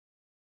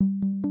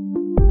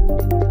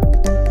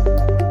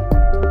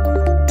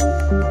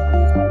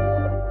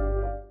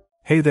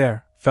Hey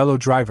there, fellow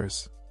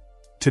drivers.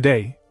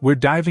 Today, we're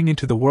diving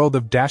into the world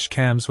of dash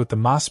cams with the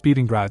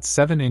maXpeedingrods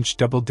 7-inch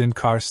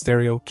double-din-car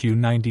stereo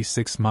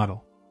Q96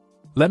 model.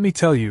 Let me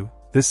tell you,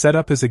 this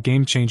setup is a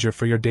game-changer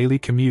for your daily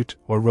commute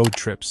or road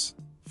trips.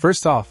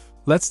 First off,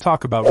 let's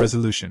talk about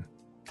resolution.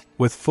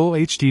 With full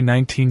HD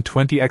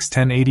 1920x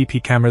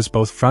 1080p cameras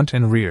both front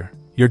and rear,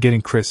 you're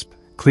getting crisp,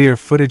 clear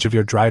footage of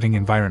your driving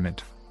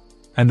environment.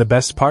 And the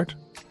best part?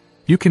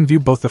 You can view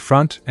both the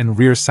front and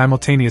rear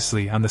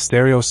simultaneously on the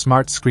stereo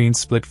smart screen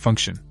split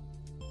function.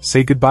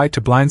 Say goodbye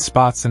to blind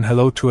spots and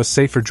hello to a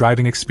safer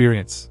driving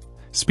experience.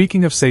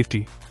 Speaking of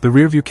safety, the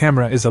rearview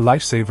camera is a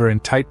lifesaver in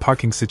tight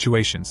parking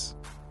situations.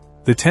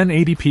 The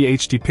 1080p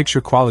HD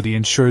picture quality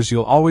ensures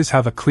you'll always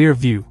have a clear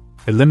view,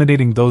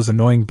 eliminating those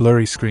annoying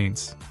blurry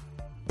screens.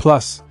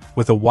 Plus,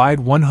 with a wide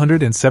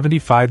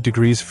 175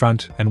 degrees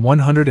front and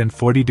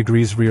 140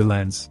 degrees rear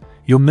lens,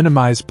 you'll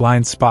minimize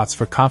blind spots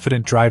for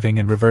confident driving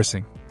and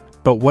reversing.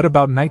 But what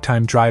about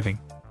nighttime driving?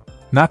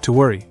 Not to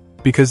worry,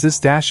 because this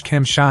dash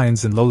cam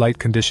shines in low-light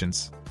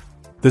conditions.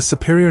 The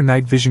superior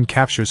night vision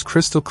captures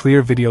crystal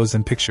clear videos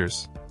and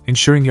pictures,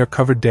 ensuring you're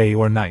covered day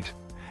or night.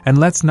 And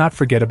let's not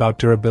forget about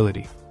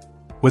durability.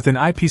 With an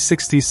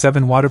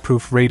IP67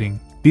 waterproof rating,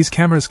 these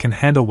cameras can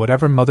handle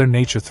whatever Mother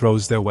Nature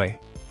throws their way.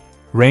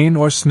 Rain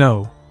or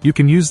snow, you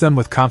can use them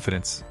with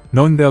confidence,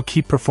 knowing they'll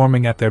keep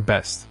performing at their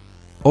best.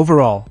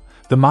 Overall,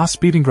 the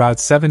maXpeedingrods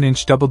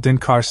 7-inch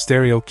double-din-car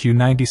stereo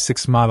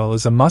Q96 model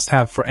is a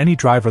must-have for any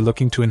driver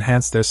looking to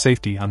enhance their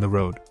safety on the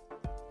road.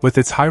 With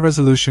its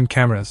high-resolution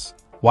cameras,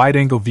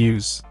 wide-angle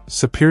views,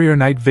 superior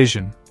night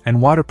vision,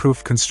 and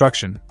waterproof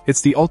construction,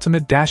 it's the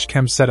ultimate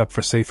dashcam setup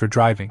for safer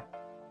driving.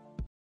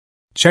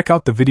 Check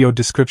out the video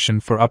description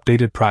for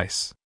updated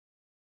price.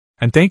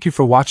 And thank you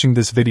for watching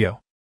this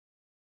video.